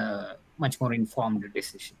being a much more informed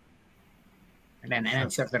decision. And I'm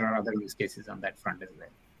sure there are other use cases on that front as well.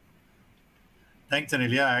 Thanks,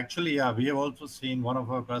 Anil. Yeah, actually, yeah, we have also seen one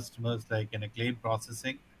of our customers, like in a claim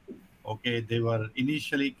processing. Okay, they were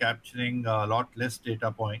initially capturing a lot less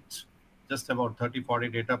data points, just about 30, 40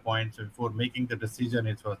 data points before making the decision.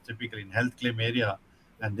 It was typically in health claim area,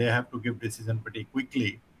 and they have to give decision pretty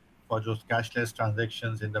quickly for those cashless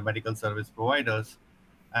transactions in the medical service providers.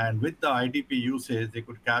 And with the IDP usage, they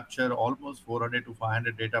could capture almost 400 to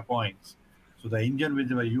 500 data points. So the engine which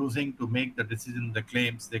they were using to make the decision, the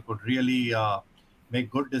claims, they could really make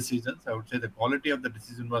good decisions. I would say the quality of the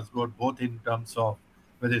decision was good, both in terms of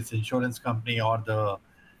whether it's insurance company or the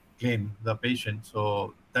claim, the patient.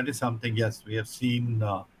 So that is something, yes, we have seen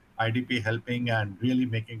IDP helping and really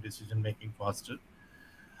making decision-making faster.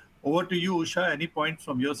 Over to you, Usha. Any points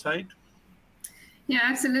from your side? Yeah,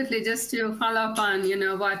 absolutely. Just to follow up on,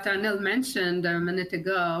 what Anil mentioned a minute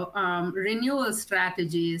ago, renewal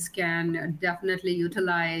strategies can definitely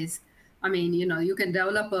utilize. I mean, you can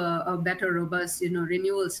develop a better, robust,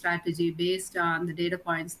 renewal strategy based on the data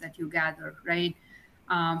points that you gather, right?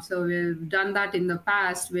 So we've done that in the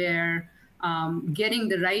past where getting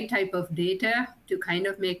the right type of data to kind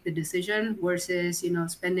of make the decision versus,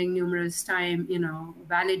 spending numerous time,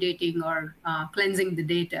 validating or cleansing the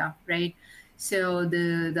data, right? So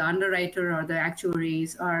the underwriter or the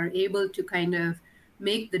actuaries are able to kind of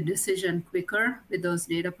make the decision quicker with those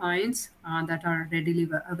data points that are readily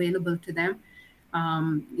available to them.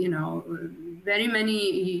 Very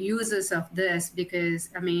many uses of this because,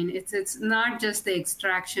 I mean, it's not just the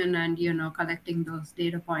extraction and, collecting those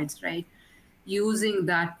data points, right? Using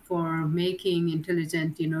that for making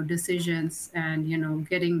intelligent, decisions and,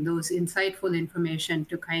 getting those insightful information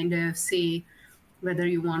to kind of see whether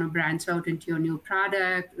you want to branch out into your new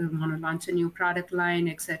product, you want to launch a new product line,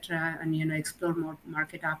 etc., and explore more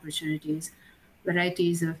market opportunities,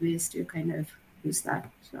 varieties of ways to kind of use that.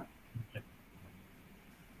 So. Okay.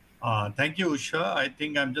 Thank you, Usha. I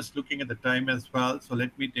think I'm just looking at the time as well. So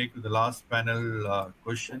let me take to the last panel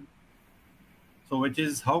question. So which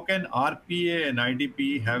is, how can RPA and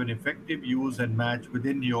IDP have an effective use and match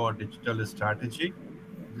within your digital strategy?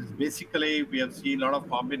 Basically, we have seen a lot of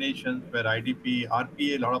combinations where IDP,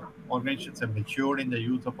 RPA, a lot of organizations have matured in the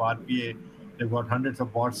use of RPA. They've got hundreds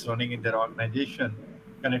of bots running in their organization,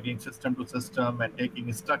 connecting system to system and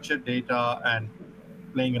taking structured data and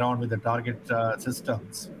playing around with the target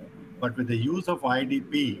systems. But with the use of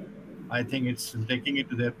IDP, I think it's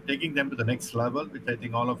taking them to the next level, which I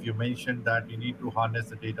think all of you mentioned that you need to harness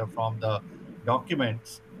the data from the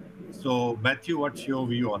documents. So, Matthew, what's your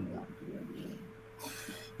view on that?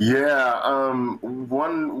 Yeah,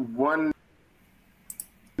 one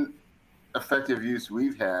effective use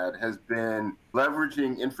we've had has been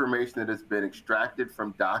leveraging information that has been extracted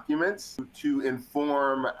from documents to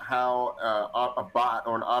inform how a bot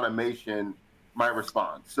or an automation might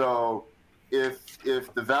respond. So if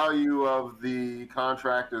the value of the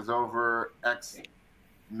contract is over X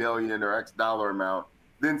million or X dollar amount,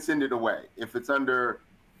 then send it away. If it's under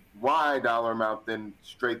Y dollar amount, then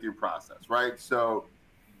straight through process, right? So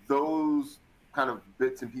those kind of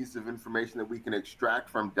bits and pieces of information that we can extract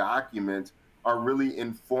from documents are really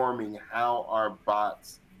informing how our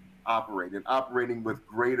bots operate and operating with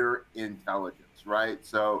greater intelligence, right?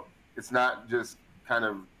 So it's not just kind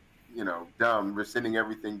of, dumb, we're sending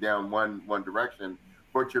everything down one direction,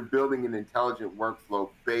 but you're building an intelligent workflow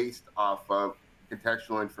based off of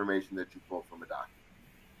contextual information that you pull from a document,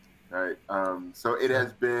 right? So it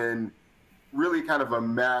has been really kind of a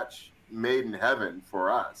match made in heaven for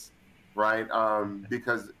us, right?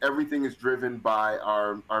 Because everything is driven by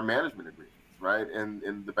our management agreements, right?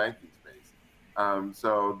 In the banking space.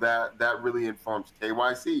 So that really informs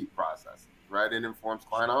KYC processes, right? It informs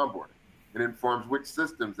client onboarding. It informs which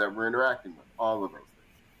systems that we're interacting with, all of those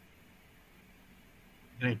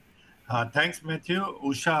things. Great. Thanks, Matthew.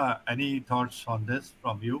 Usha, any thoughts on this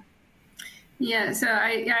from you? Yeah, so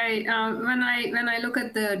when I look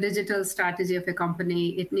at the digital strategy of a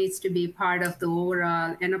company, it needs to be part of the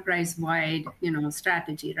overall enterprise-wide,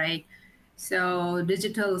 strategy, right? So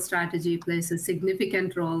digital strategy plays a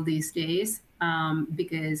significant role these days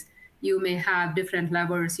because you may have different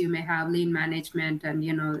levers. You may have lean management, and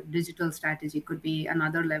digital strategy could be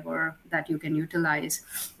another lever that you can utilize.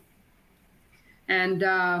 And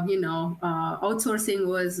outsourcing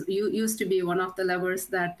used to be one of the levers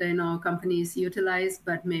that companies utilize,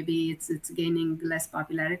 but maybe it's gaining less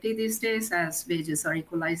popularity these days as wages are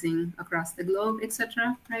equalizing across the globe,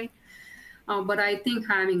 etc. Right? But I think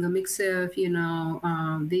having a mix of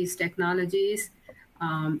these technologies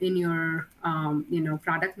in your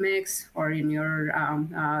product mix or in your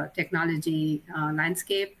technology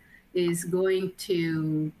landscape is going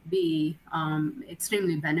to be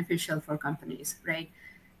extremely beneficial for companies, right?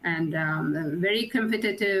 And a very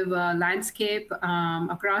competitive landscape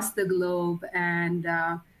across the globe, and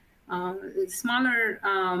smaller,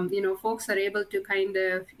 folks are able to kind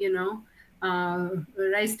of,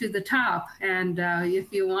 rise to the top. And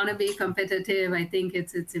if you want to be competitive, I think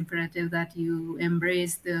it's imperative that you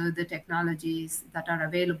embrace the technologies that are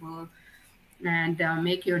available and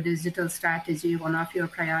make your digital strategy one of your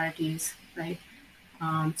priorities, right?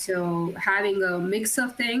 So having a mix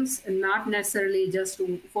of things and not necessarily just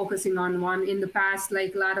focusing on one. In the past,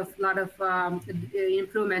 like a lot of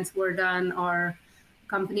improvements were done, or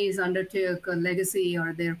companies undertook a legacy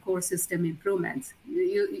or their core system improvements.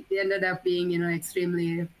 You ended up being,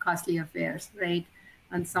 extremely costly affairs, right?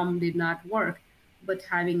 And some did not work. But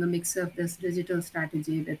having a mix of this digital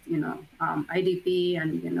strategy with IDP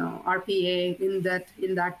and RPA in that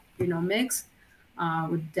mix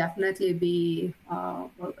would definitely be a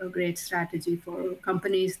great strategy for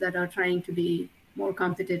companies that are trying to be more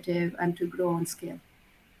competitive and to grow and scale.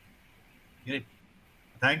 Great.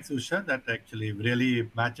 Thanks, Usha. That actually really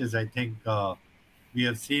matches. I think we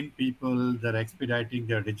have seen people that are expediting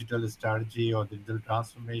their digital strategy or digital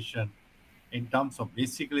transformation in terms of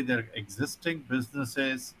basically their existing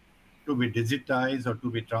businesses to be digitized or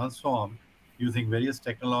to be transformed using various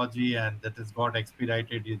technology, and that has got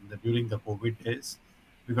expedited during the COVID days.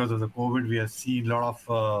 Because of the COVID, we have seen a lot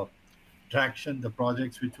of traction. The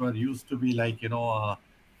projects which were used to be like, a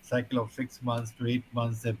cycle of 6 months to 8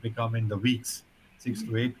 months, they've become in the weeks, 6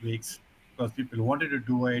 to 8 weeks, because people wanted to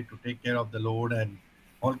do it to take care of the load and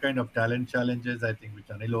all kind of talent challenges, I think, which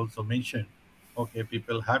Anil also mentioned. Okay,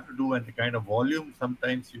 people have to do, and the kind of volume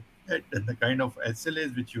sometimes you get and the kind of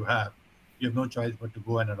SLAs which you have no choice but to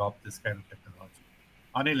go and adopt this kind of technology.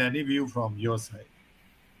 Anil, any view from your side?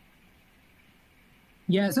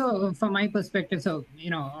 Yeah, so from my perspective, so,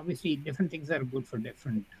 obviously different things are good for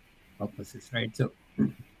different purposes, right? So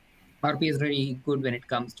RP is very good when it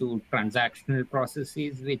comes to transactional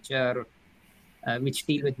processes, which deal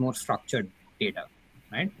with more structured data,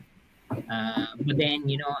 right? But then,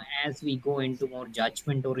 as we go into more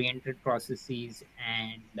judgment-oriented processes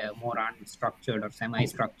and more unstructured or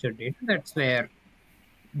semi-structured data, that's where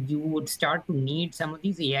you would start to need some of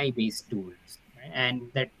these AI-based tools, right?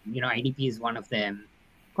 And that, IDP is one of them.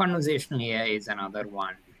 Conversational AI is another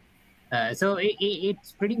one. So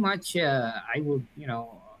it's pretty much, I would,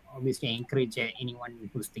 obviously encourage anyone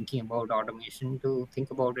who's thinking about automation to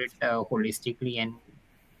think about it holistically and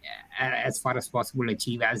as far as possible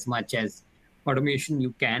achieve as much as automation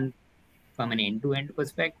you can from an end-to-end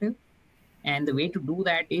perspective. And the way to do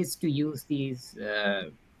that is to use these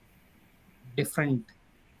different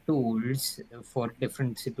tools for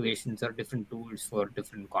different situations or different tools for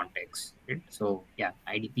different contexts. Right? So yeah,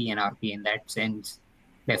 IDP and RP in that sense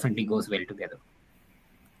definitely goes well together.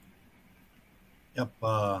 Yep.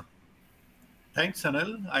 Thanks,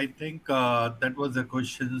 Anil. I think that was the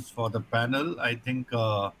questions for the panel. I think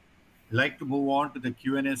I'd like to move on to the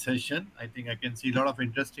Q&A session. I think I can see a lot of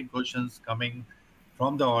interesting questions coming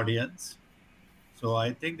from the audience. So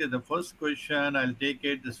I think that the first question, I'll take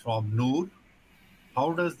it, is from Noor.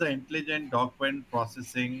 How does the intelligent document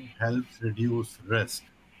processing helps reduce risk?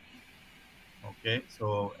 Okay,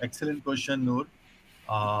 so excellent question, Noor.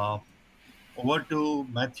 Over to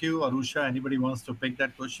Matthew, Arusha. Anybody wants to pick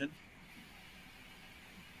that question?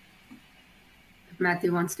 If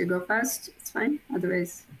Matthew wants to go first, it's fine.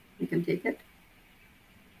 Otherwise, you can take it.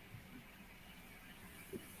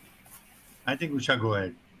 I think Usha, go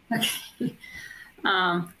ahead. Okay.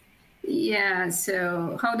 Yeah,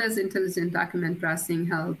 so how does intelligent document processing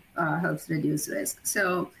helps reduce risk?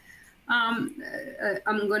 So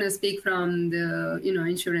I'm going to speak from the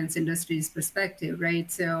insurance industry's perspective,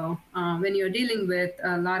 right? So when you're dealing with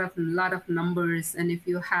a lot of numbers, and if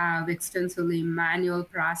you have extensively manual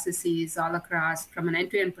processes all across from an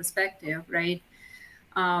end-to-end perspective, right?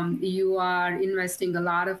 You are investing a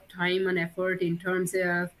lot of time and effort in terms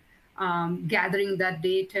of gathering that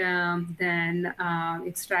data, then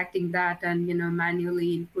extracting that, and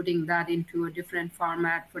manually inputting that into a different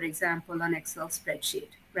format, for example, an Excel spreadsheet,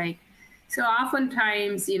 right? So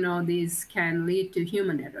oftentimes, these can lead to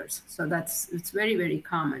human errors. So it's very, very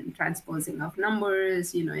common. Transposing of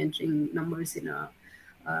numbers, entering numbers in a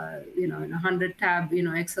in a 100 tab,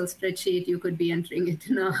 Excel spreadsheet, you could be entering it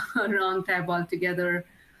in a wrong tab altogether,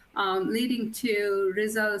 leading to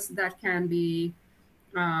results that can be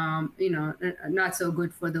not so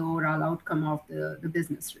good for the overall outcome of the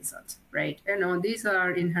business results, right? These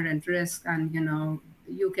are inherent risks, and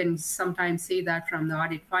you can sometimes see that from the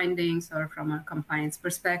audit findings or from a compliance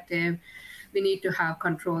perspective. We need to have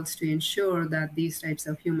controls to ensure that these types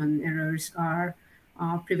of human errors are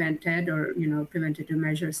prevented, or preventative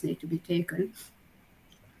measures need to be taken.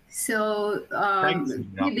 So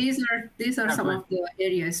these are some of the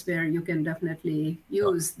areas where you can definitely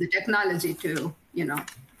use the technology to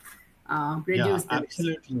reduce the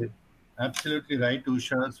risk. Absolutely right,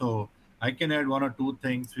 Usha. So I can add one or two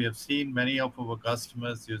things. We have seen many of our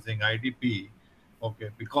customers using IDP, okay,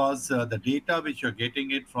 because the data which you're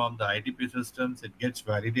getting it from the IDP systems, it gets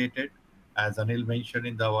validated, as Anil mentioned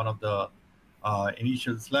in one of the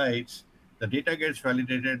initial slides. The data gets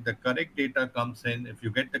validated, the correct data comes in. If you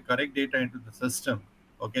get the correct data into the system,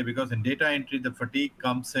 okay, because in data entry, the fatigue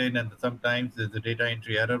comes in, and sometimes the data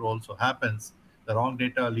entry error also happens. The wrong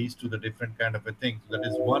data leads to the different kind of a thing. So that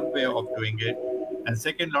is one way of doing it. And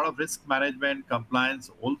second, a lot of risk management compliance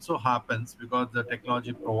also happens because the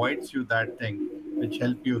technology provides you that thing, which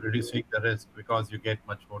help you reducing the risk because you get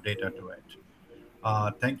much more data to it.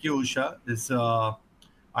 Thank you, Usha.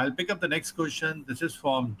 I'll pick up the next question. This is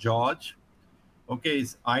from George. Okay,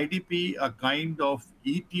 is IDP a kind of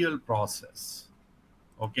ETL process?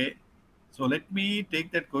 Okay, so let me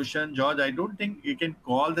take that question, George. I don't think you can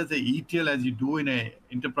call this a ETL as you do in a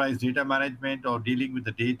enterprise data management or dealing with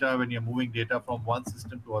the data when you're moving data from one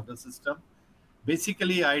system to other system.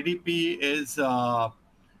 Basically, IDP is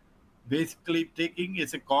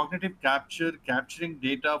it's a cognitive capturing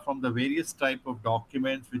data from the various type of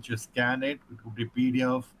documents which you scan it. It could be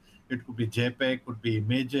PDF, it could be JPEG, could be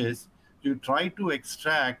images. You try to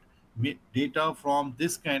extract data from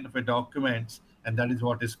this kind of a documents, and that is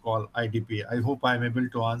what is called IDP. I hope I'm able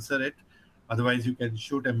to answer it. Otherwise, you can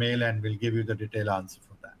shoot a mail and we'll give you the detailed answer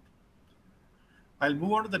for that. I'll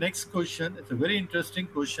move on to the next question. It's a very interesting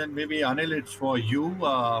question. Maybe Anil, it's for you.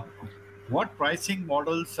 What pricing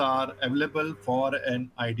models are available for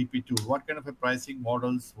an IDP tool? What kind of a pricing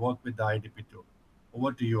models work with the IDP tool?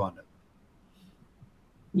 Over to you, Anil.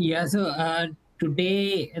 Yeah, so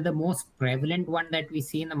today, the most prevalent one that we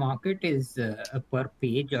see in the market is a per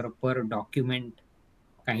page or a per document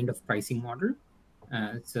kind of pricing model.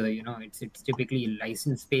 So, it's typically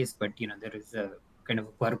license-based, but, there is a kind of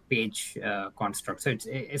a per page construct. So it's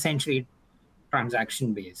essentially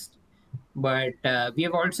transaction-based. But we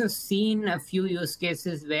have also seen a few use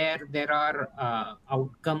cases where there are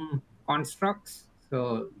outcome constructs.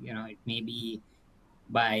 So, it may be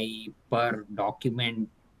by per document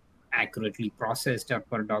accurately processed or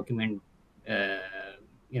per document,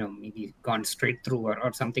 maybe gone straight through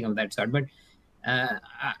or something of that sort. But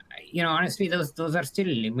honestly, those are still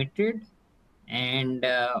limited, and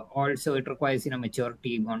also it requires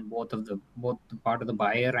maturity on both the part of the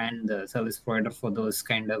buyer and the service provider for those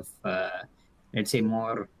kind of let's say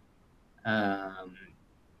more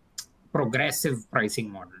progressive pricing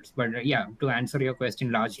models. But yeah, to answer your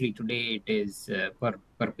question, largely today it is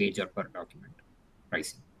per page or per document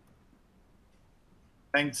pricing.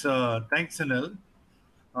 Thanks, Anil.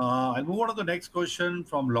 I'll move on to the next question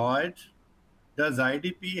from Lloyd. Does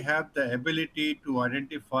IDP have the ability to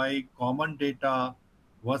identify common data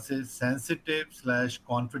versus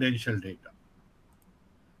sensitive/confidential data?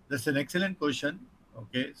 That's an excellent question.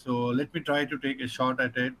 Okay, so let me try to take a shot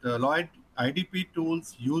at it. Lloyd, IDP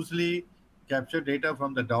tools usually capture data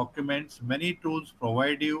from the documents. Many tools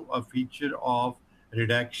provide you a feature of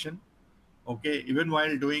redaction. Okay, even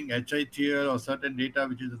while doing HITL or certain data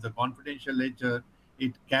which is in the confidential ledger,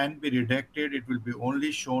 it can be redacted. It will be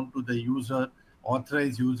only shown to the user.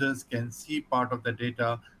 Authorized users can see part of the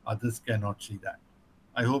data, others cannot see that.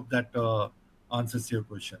 I hope that answers your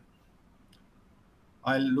question.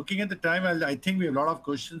 Looking at the time, I think we have a lot of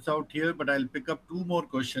questions out here, but I'll pick up two more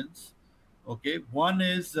questions. Okay, one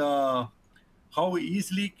is how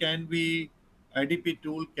easily can IDP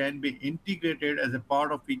tool can be integrated as a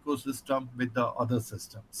part of ecosystem with the other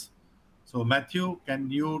systems? So Matthew, can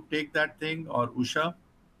you take that thing, or Usha?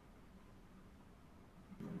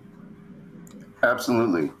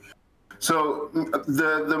 Absolutely. So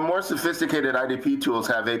the more sophisticated IDP tools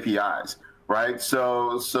have APIs, right?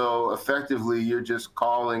 So effectively, you're just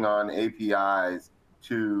calling on APIs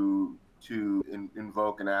to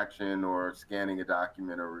invoke an action or scanning a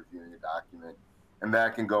document or reviewing a document. And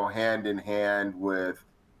that can go hand in hand with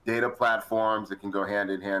data platforms. It can go hand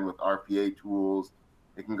in hand with RPA tools.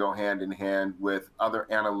 It can go hand in hand with other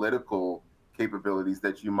analytical capabilities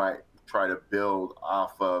that you might try to build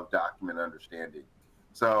off of document understanding.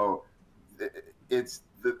 So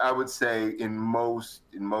I would say in most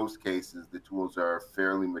cases, the tools are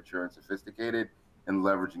fairly mature and sophisticated and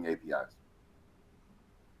leveraging APIs.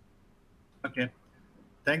 Okay,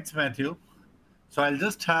 thanks, Matthew. So I'll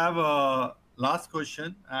just have a last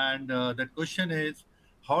question, and that question is,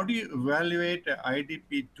 how do you evaluate an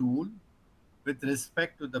IDP tool with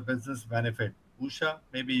respect to the business benefit? Usha,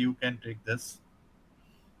 maybe you can take this.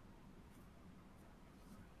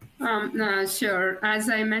 Sure. As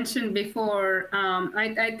I mentioned before,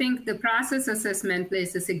 I think the process assessment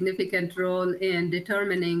plays a significant role in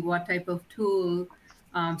determining what type of tool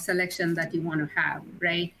selection that you want to have,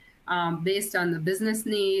 right? Based on the business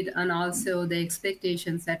need and also the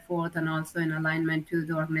expectations set forth and also in alignment to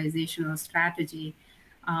the organizational strategy.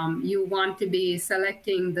 You want to be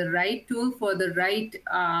selecting the right tool for the right,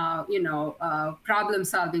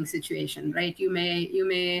 problem-solving situation, right? You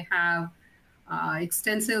may have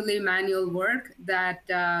extensively manual work that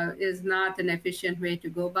is not an efficient way to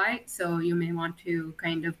go by. So you may want to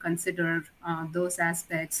kind of consider those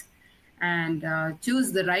aspects and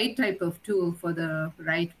choose the right type of tool for the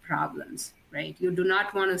right problems, right? You do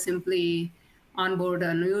not want to simply onboard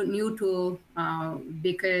a new tool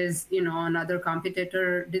because another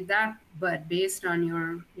competitor did that, but based on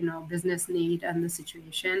your business need and the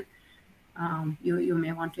situation, you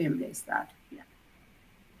may want to embrace that. Yeah.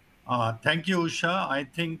 Thank you, Usha. I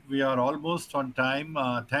think we are almost on time.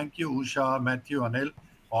 Thank you, Usha, Matthew, Anil,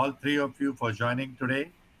 all three of you for joining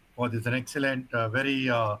today for this an excellent,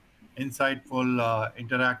 very insightful,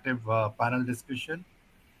 interactive panel discussion.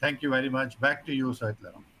 Thank you very much. Back to you,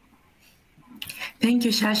 Svetlana. Thank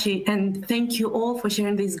you, Shashi, and thank you all for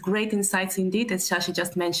sharing these great insights indeed, as Shashi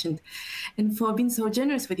just mentioned, and for being so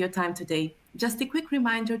generous with your time today. Just a quick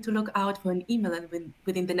reminder to look out for an email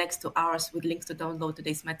within the next 2 hours with links to download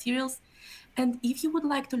today's materials. And if you would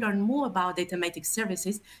like to learn more about Datamatics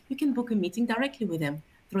services, you can book a meeting directly with them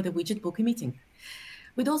through the widget Book a Meeting.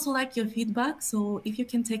 We'd also like your feedback, so if you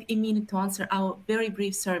can take a minute to answer our very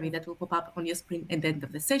brief survey that will pop up on your screen at the end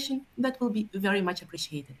of the session, that will be very much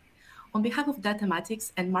appreciated. On behalf of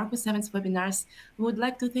Datamatics and Marcus 7's webinars, we would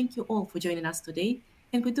like to thank you all for joining us today,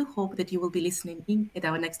 and we do hope that you will be listening in at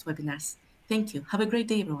our next webinars. Thank you. Have a great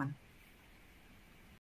day, everyone.